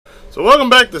So welcome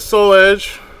back to Soul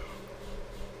Edge.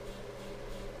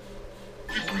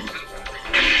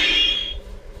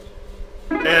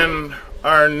 And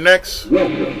our next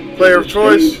player of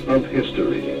choice,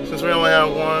 since we only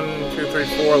have 1, 2, 3,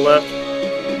 4 left,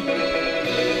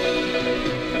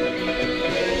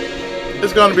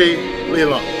 is going to be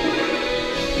Leelong.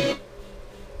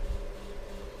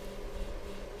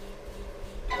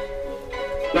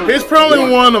 He's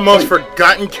probably one of the most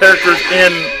forgotten characters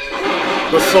in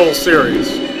the Soul series.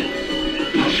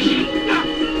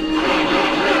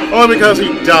 Only because he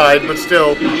died, but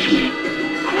still.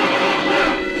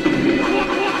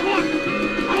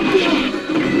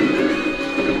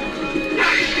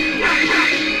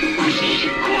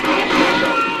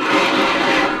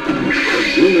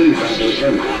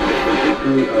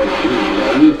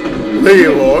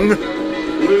 Leelong.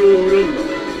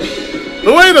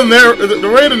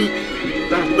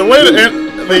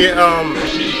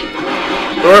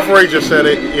 The referee just said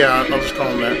it. Yeah, I'll just call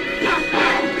him that.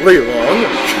 Leelong.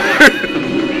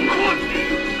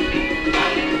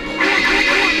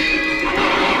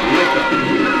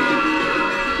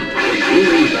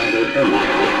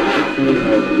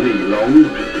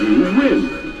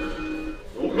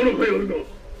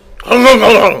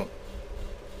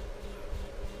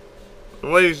 The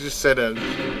way he just said it,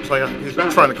 it's like he's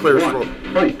trying to clear his throat.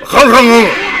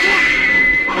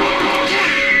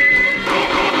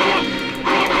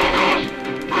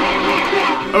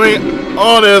 I mean,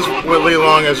 all it is with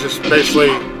Leelong is just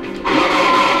basically,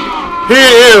 he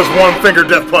is one finger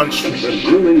death punch. The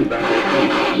grueling battle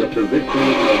ends with the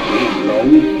victory of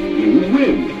Leelong. You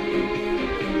win.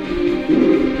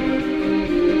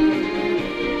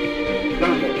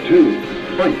 Battle 2.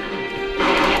 Fight.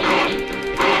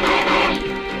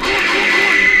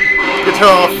 You can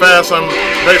tell how fast I'm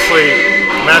basically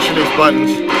mashing these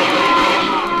buttons.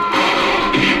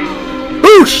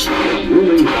 Boosh! The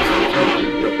grueling battle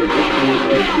ends with the victory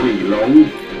of Leelong.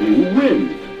 You win.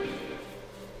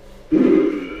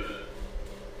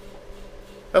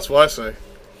 That's what I say.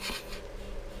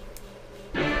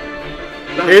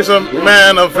 He's a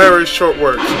man of very short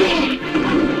words.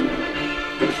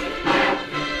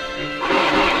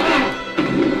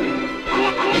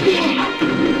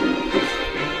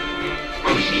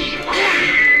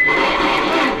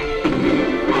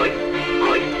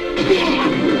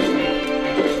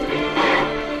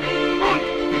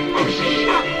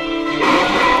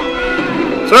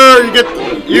 Sir,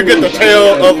 you get the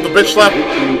tail of the bitch slap.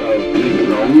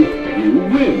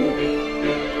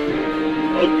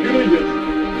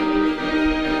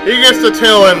 He gets the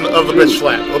tail end of the bitch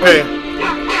slap, okay?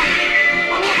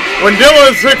 When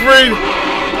Dylan is Siegfried,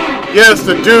 yes,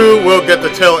 the dude will get the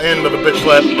tail end of the bitch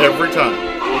slap every time.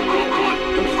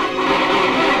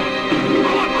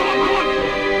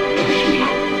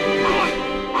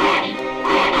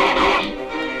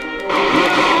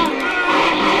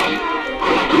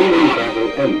 The grueling battle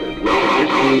ended with the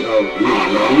victory of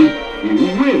Leelong. You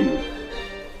win.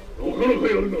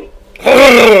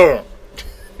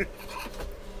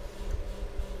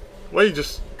 Well, he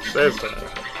just says that.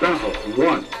 Battle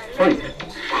 1. Fight.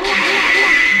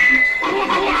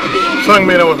 Sung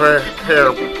Mina with her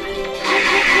hair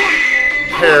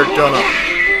done up.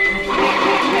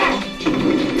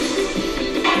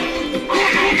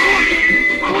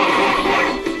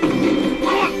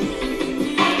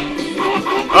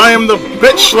 I am the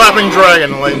bitch slapping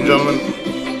dragon, ladies and gentlemen.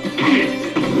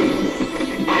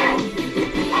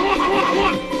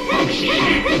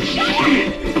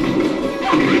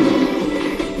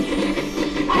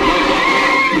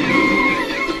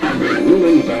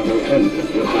 Battle ended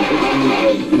with the victory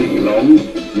of Leelong.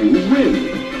 You win.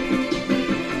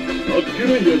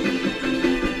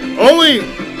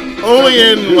 Only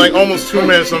in like almost 2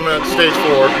 minutes I'm at stage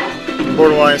 4,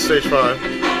 borderline stage 5.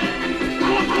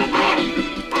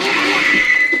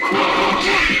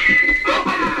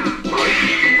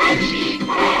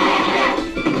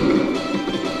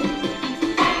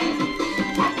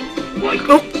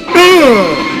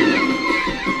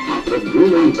 The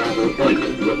grueling battle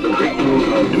ended with the victory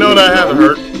of You know that had to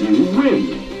hurt. You win.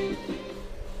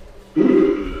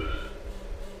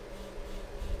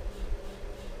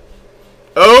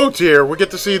 Oh dear, we get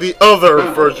to see the other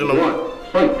version of...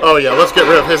 Oh yeah, let's get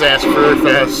rid of his ass very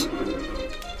fast.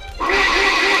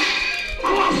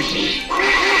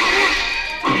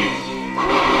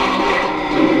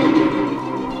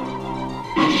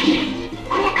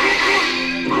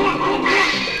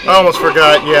 I almost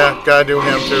forgot, yeah, gotta do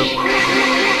him too.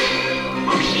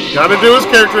 Gotta do his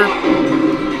character.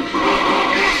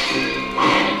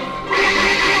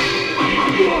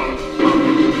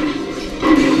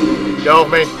 Get off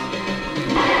me.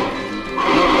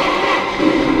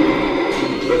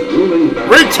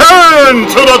 Run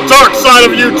to the dark side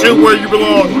of YouTube where you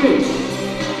belong.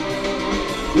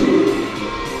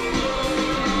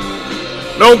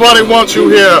 Nobody wants you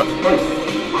here.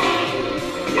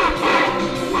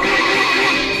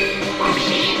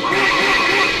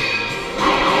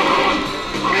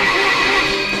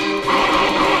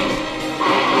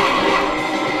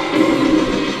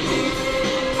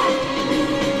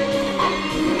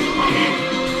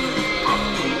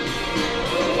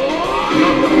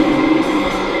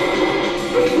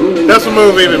 That's a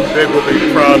move even Big will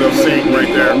be proud of seeing right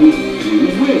there.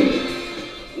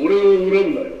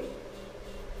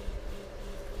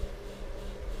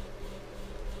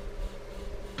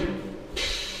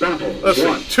 Let's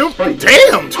see. 2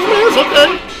 minutes,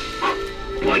 okay.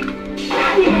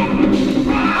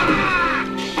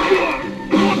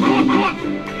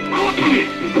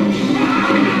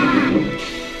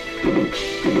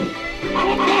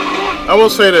 I will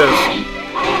say this.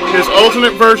 His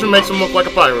alternate version makes him look like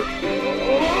a pirate.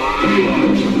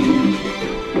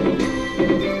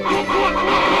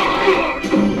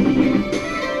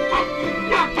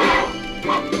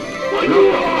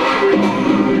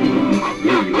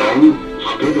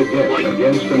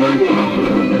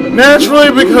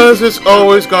 Naturally, because it's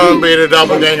always gonna be the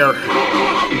doppelganger.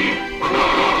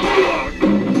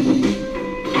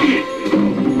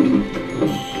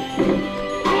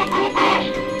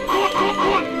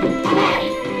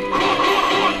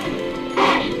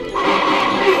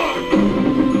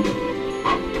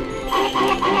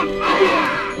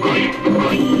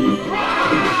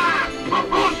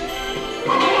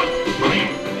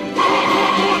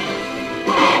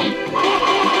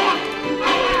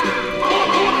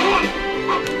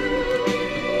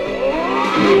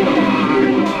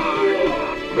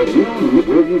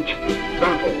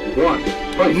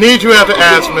 Need you have to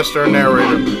ask, Mr.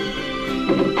 Narrator.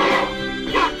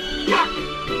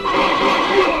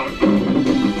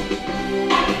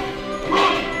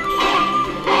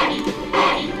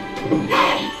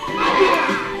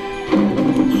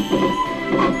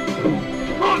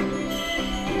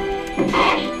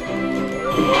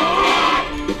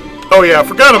 Oh yeah, I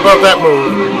forgot about that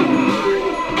move.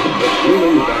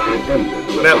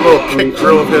 That little kick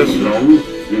drill of his.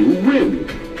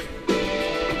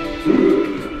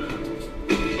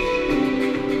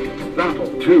 Battle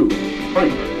 2,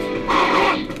 fight.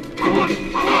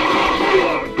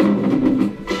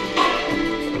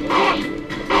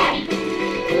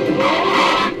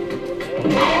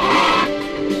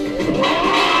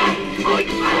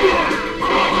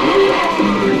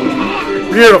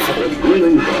 Beautiful.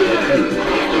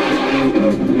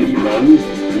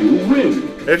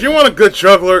 If you want a good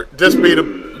juggler, this be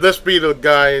the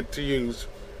guy to use.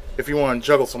 If you want to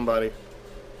juggle somebody.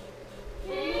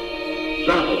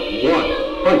 Battle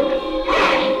 1, fight.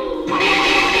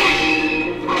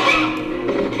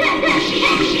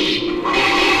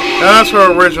 That's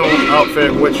her original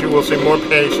outfit, which you will see more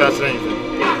penny shots than anything.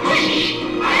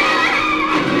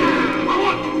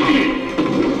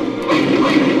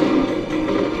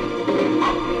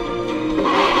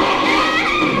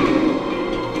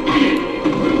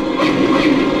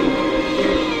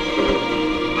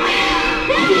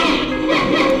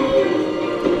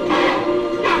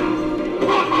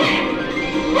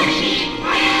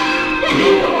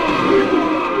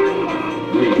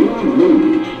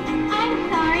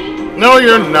 No,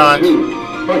 you're not.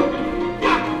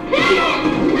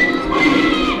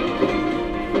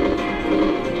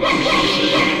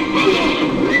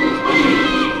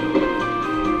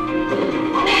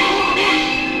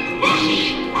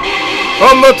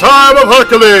 From the time of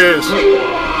Hercules.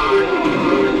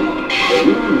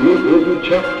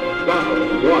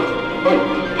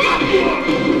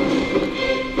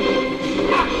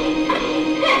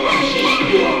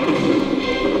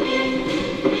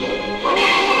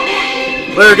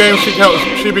 Later games,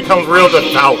 she becomes real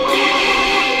devout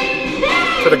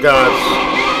to the gods.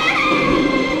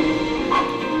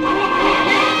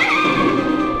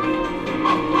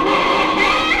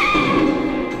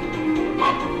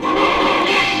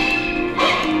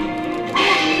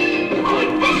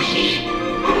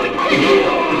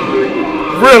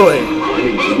 Really?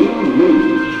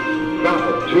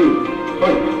 Battle 2,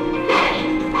 fight.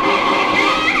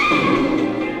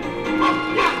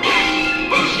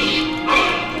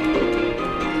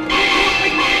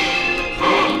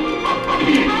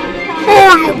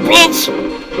 Bitch!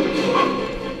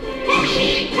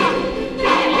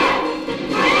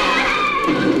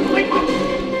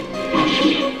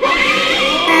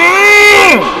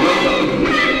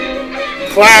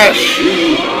 Clash!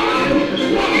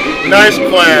 Nice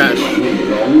clash!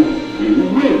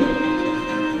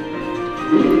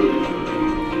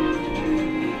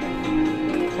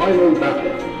 Final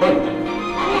battle. Fight.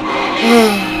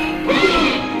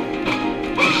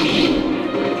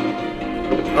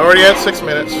 Already at 6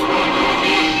 minutes.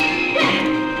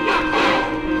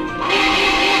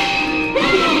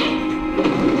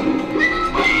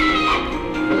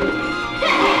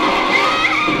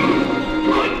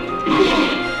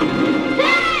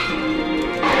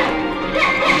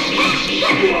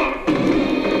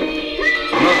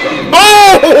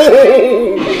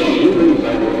 Oh!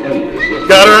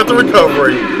 Got her at the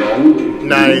recovery.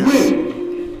 Nice.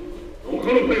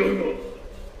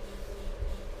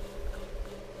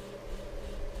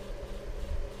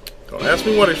 Don't ask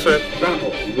me what he said.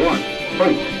 Battle 1.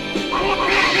 Fight.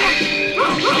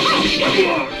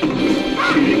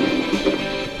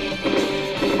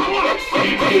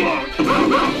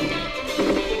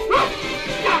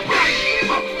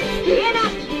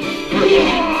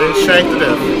 Been shanked to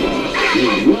death.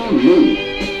 You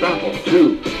lose. Battle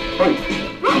 2. Fight.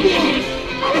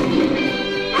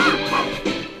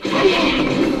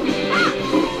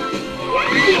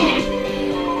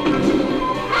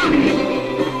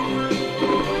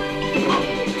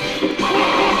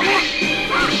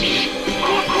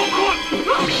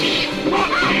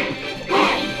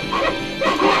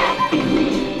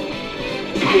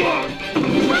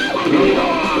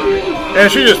 And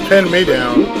she just pinned me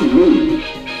down.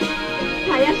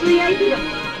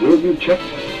 Will you check?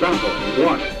 Battle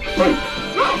 1. Fight.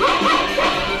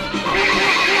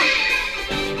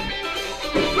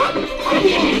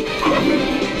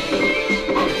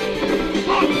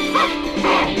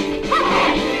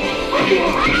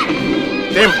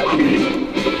 Damn.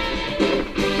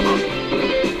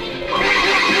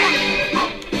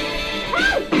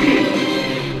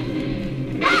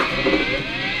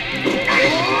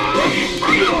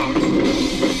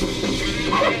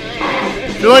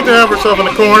 She'd like to have herself in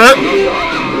the corner.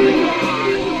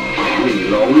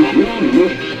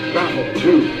 Battle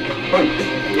 2. Fight.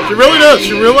 She really does.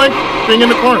 She really likes being in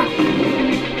the corner.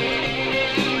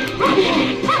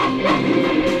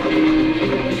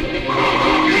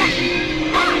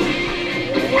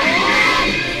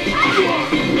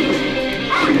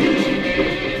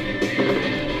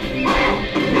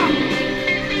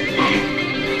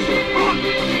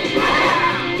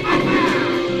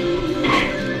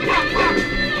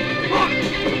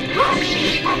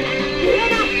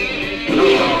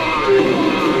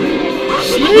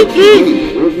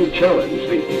 Sneaky! Will you challenge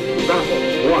the battle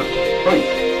 1? Fight.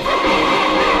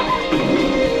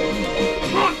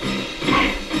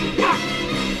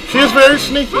 She is very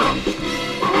sneaky.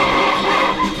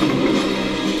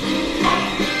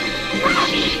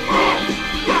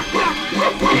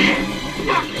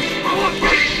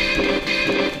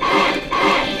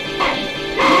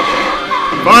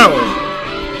 Finally.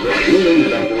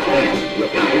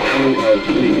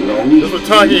 This was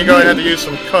talking, you're going to have to use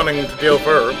some cunning to deal with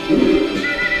her.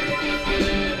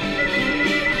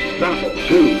 Battle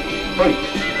 2. Fight.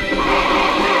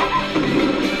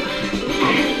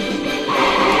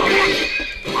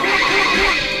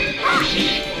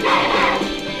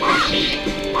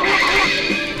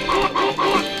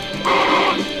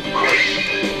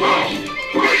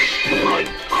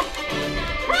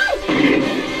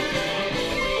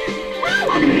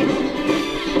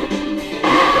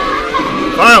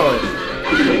 Finally.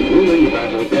 The grueling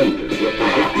battle ended with the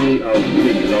victory of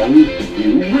Li Long. You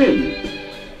win.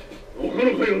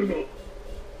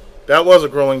 That was a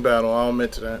grueling battle, I'll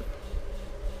admit to that.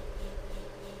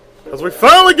 As we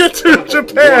finally get to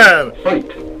Japan! Fight.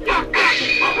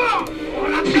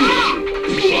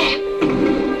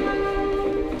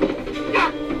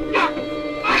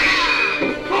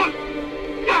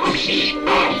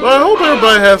 Well, I hope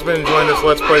everybody has been enjoying this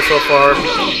Let's Play so far.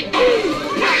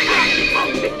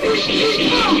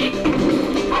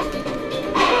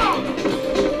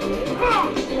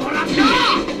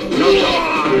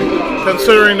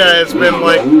 Considering that it's been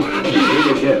like one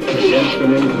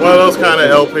of those kind of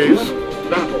LPs.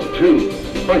 Battle 2.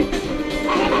 Fight.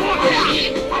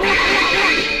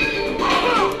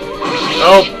 I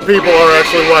hope people are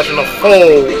actually watching the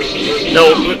whole,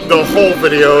 the whole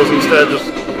videos instead of just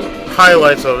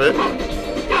highlights of it.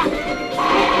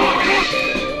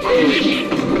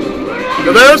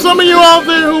 But there are some of you out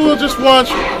there who will just watch,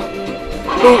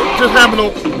 who just happen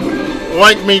to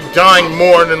like me dying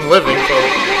more than living,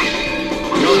 so.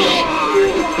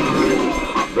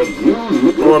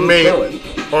 Or me,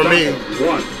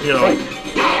 you know,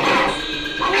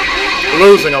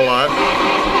 losing a lot.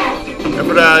 And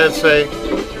for that I'd say,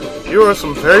 you are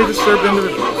some very disturbed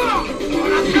individuals.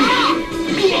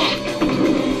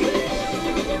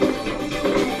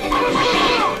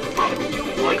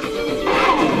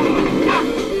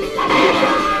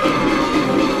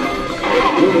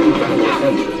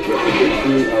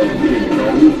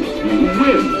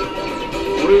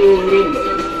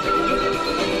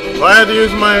 had to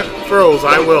use my throws,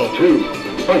 I will. 2,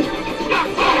 fight.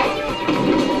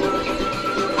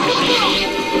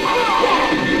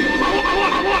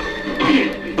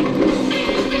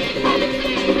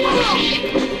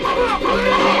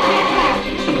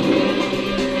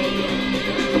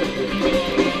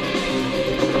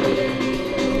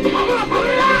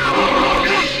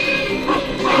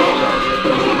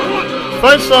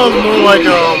 Fight style is more like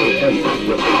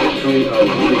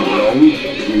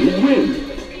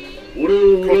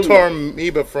Kotar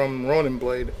Amoeba from Ronin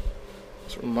Blade.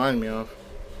 That's what remind me of.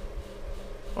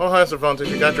 All highest advantage,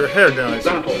 you got your hair down.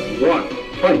 Battle 1,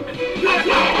 fight.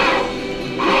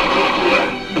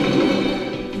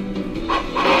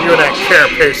 You and that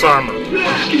carapace armor.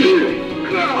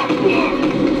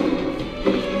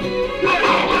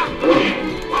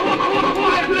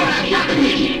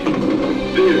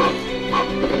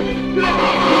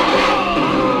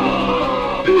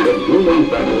 The grueling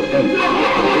battle ends with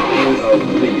the victory of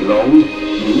Li Long.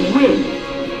 You win.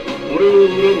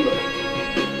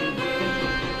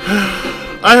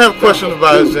 I have questions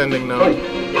about his ending now. Fight.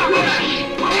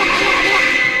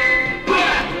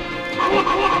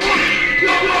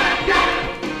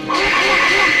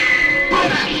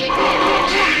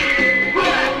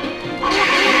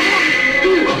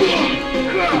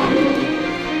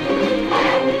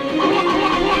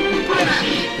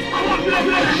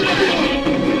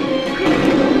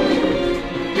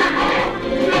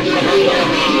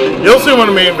 You'll see what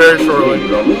I mean very shortly.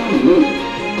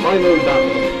 Final battle.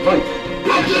 Fight.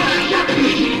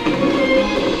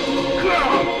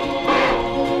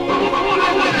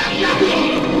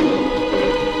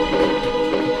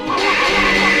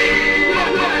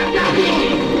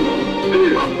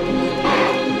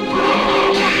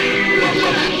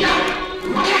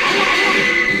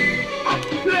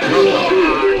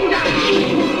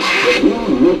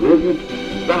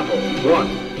 Battle 1.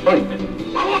 Fight.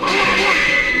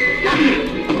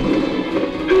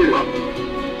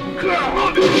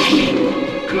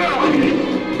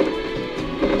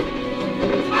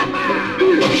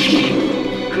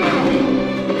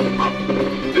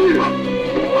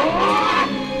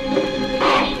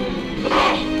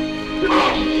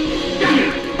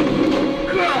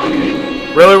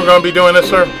 Really, we're going to be doing this,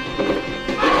 sir?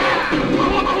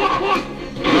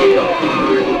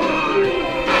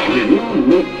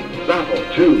 Battle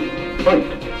 2. Fight.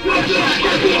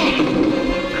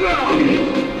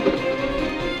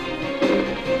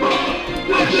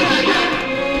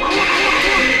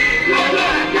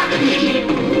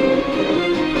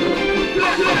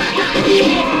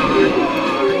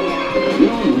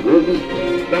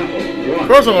 Of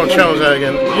course I'm going to challenge that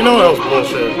again. You know that was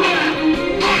bullshit.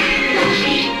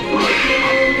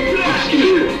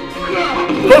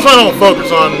 Of course I don't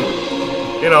focus on,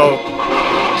 you know,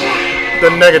 the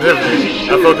negativity.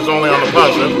 I focus only on the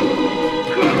positive.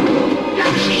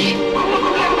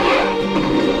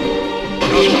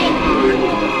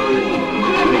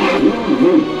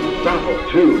 Battle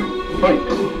 2. Fight.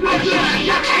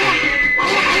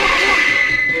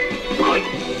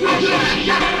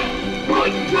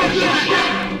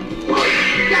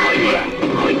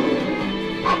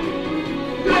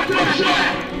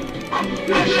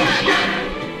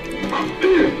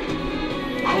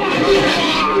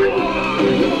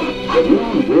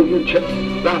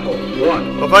 Battle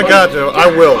 1. If I got to, I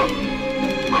will.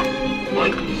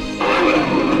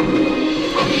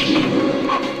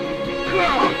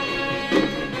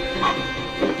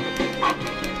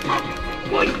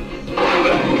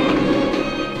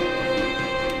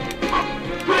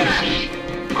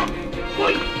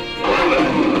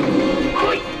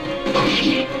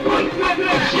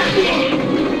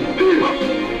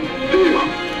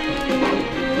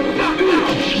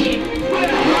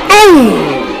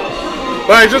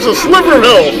 By just a sliver of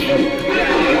health.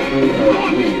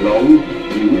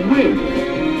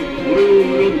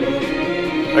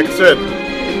 Like I said,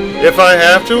 if I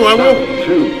have to, I will.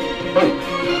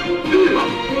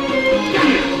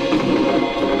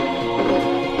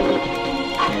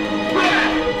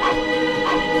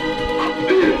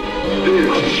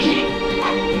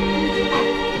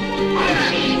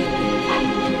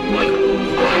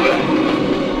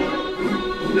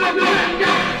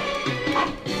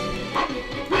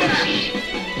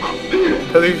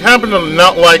 Because he happened to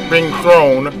not like being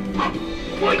thrown.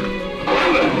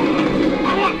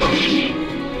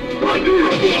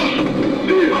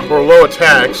 For low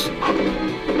attacks.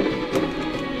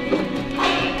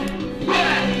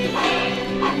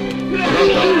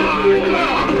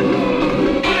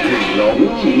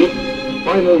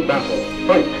 Final battle.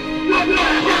 Fight.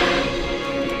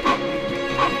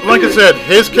 Like I said,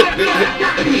 his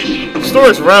story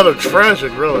is rather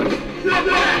tragic, really.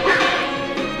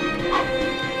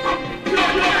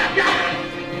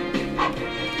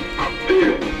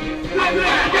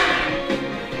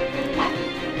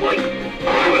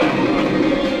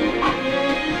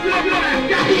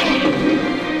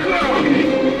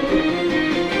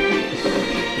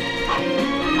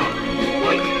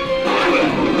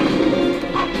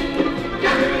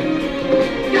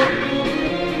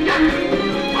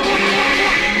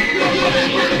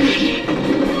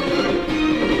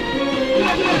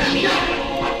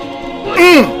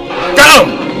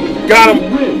 Got him!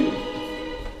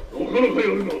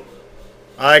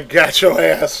 I got your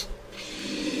ass.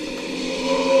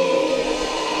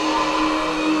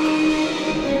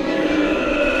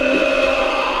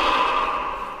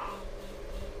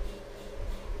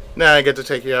 Now I get to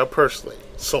take you out personally,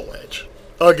 Soul Edge.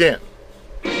 Again.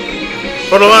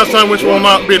 For the last time, which will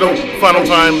not be the final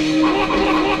time.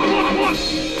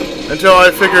 Until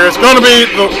I figure it's going to be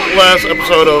the last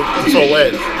episode of Soul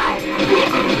Edge.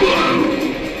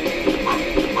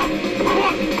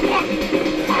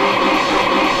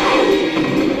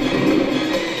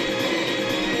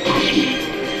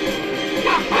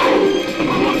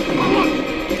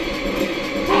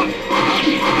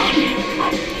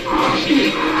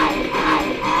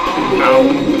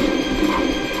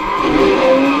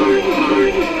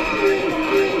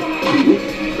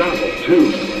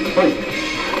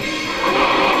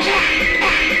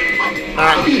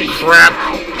 Ah, crap.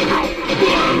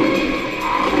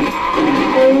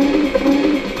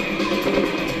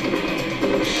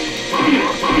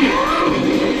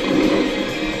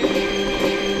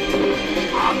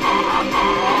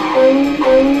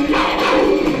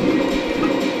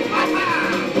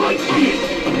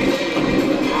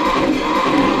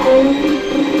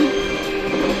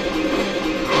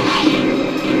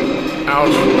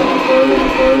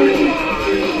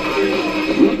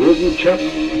 Wooden chest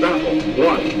battle.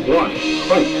 One.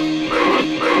 Fight.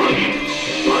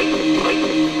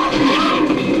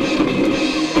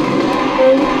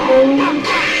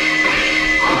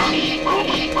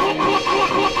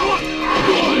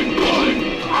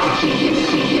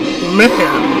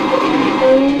 Man.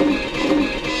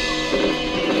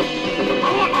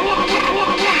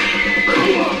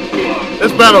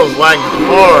 This battle is lagging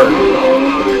hard.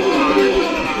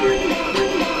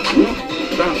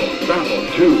 Battle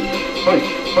 2. Fight.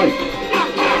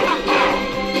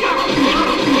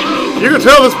 You can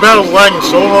tell this battle's lagging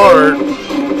so hard.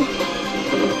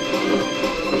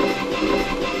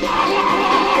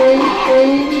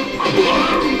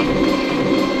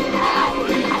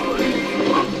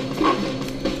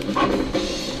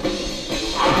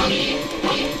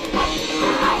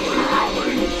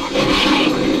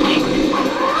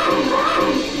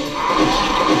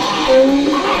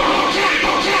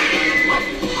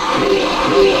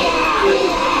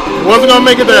 Wasn't gonna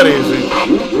make it that easy.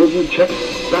 Wooden chest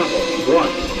battle. One.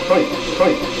 Fight.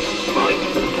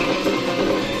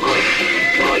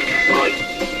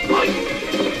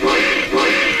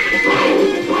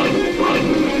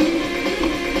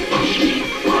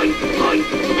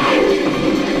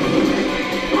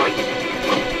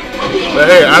 But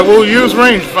hey, I will use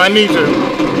range if I need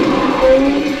to.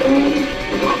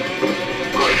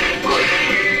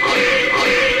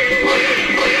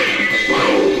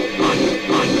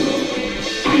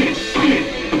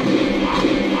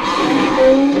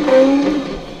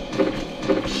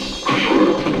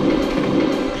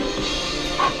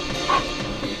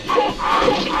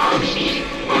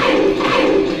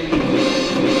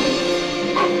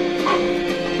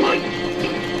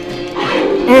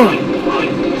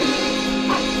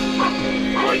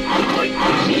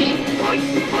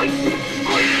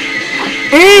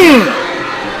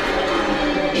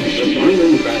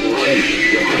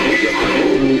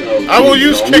 I will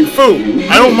use kick fu.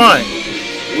 I don't mind.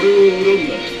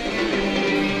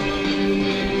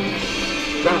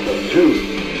 Battle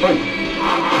 2. Fight.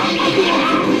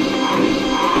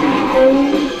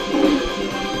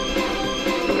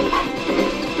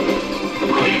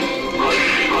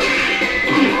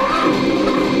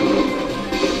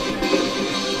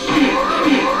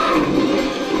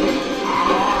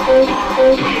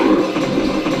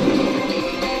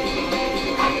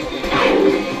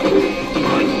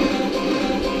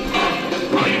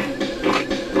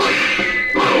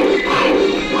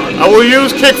 I will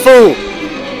use kick fu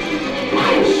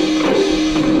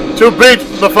to beat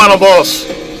the final boss.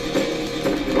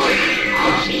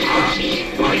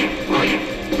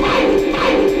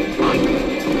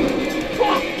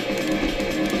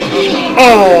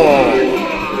 Oh!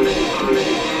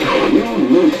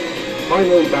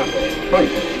 Final battle.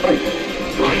 Fight.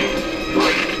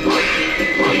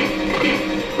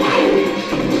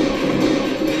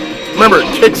 Remember,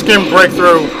 kicks can break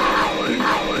through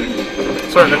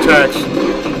certain attacks.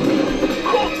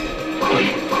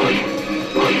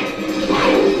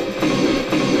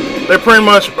 They pretty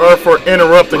much are for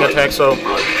interrupting attacks, so.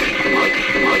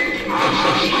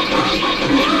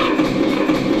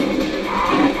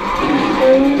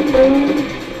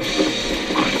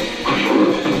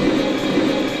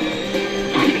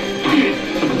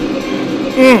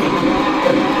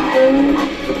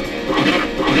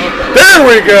 There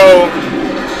we go!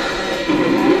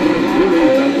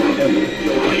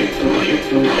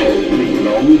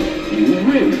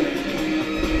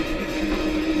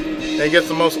 He gets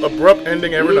the most abrupt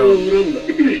ending ever known.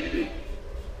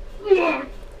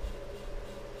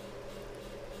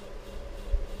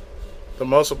 The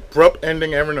most abrupt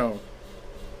ending ever known.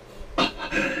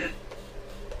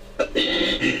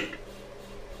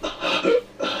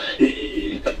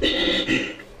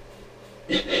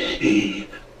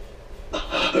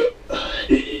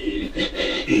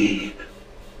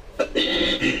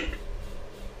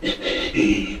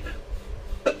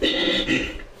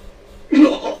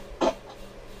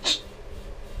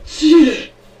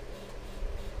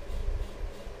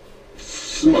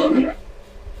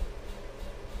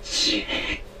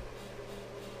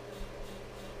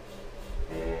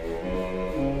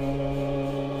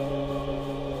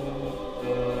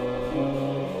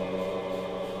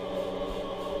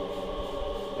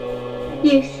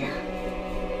ユウさん、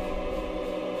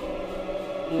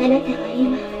あなたは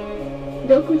今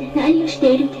どこで何をし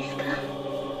ているんですか？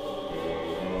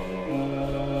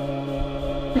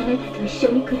あなたと一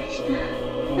緒に暮らした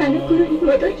あの頃に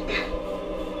戻りたい。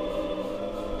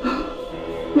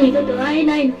もう二度と会え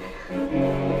ないのな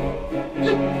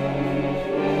ら。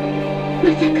ま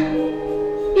さか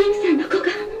ユウさんの子が。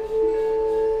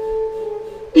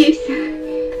ユウさん、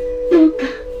どうか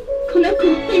この子を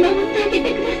見守ってあげ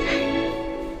てください。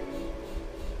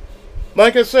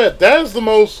Like I said, that is the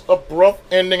most abrupt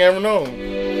ending ever known.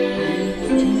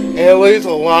 And it leaves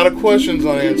a lot of questions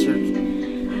unanswered.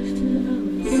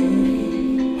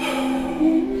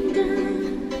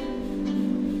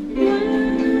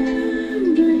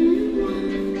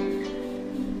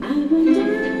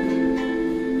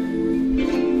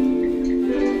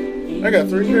 I got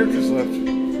 3 characters left.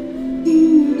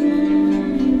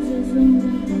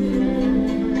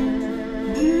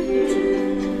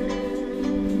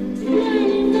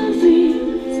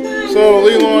 So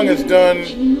Li Long is done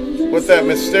with that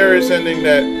mysterious ending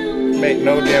that made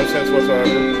no damn sense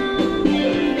whatsoever.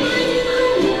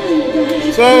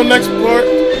 So next part,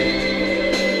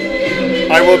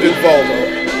 I will do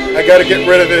Voldo. I gotta get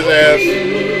rid of his ass.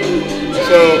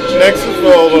 So next is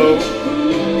Voldo,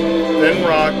 then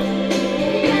Rock,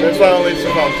 then finally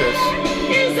Cervantes.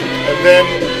 And then,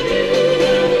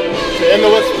 to end the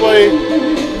Let's Play,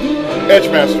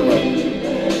 Edgemaster mode.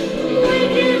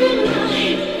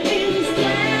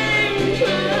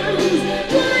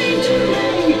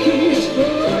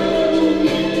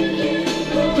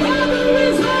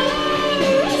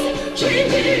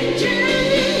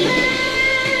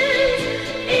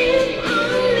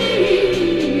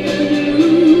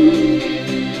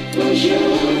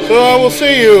 So I will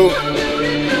see you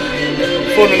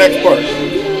for the next part.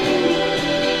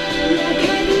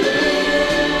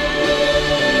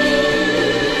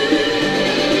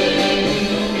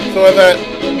 So with that,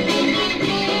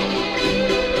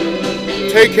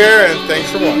 take care and thanks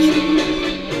for watching.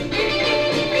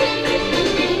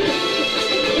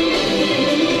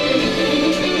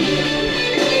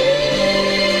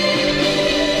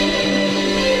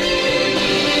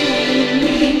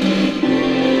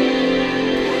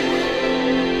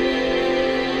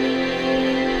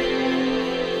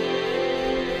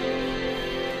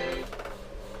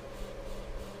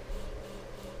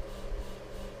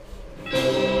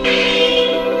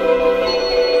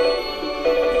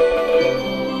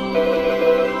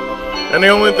 And the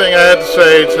only thing I had to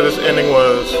say to this ending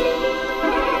was,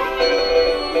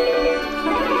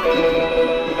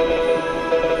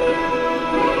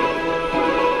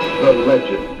 the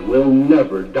legend will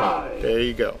never die. There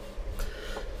you go.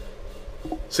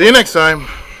 See you next time.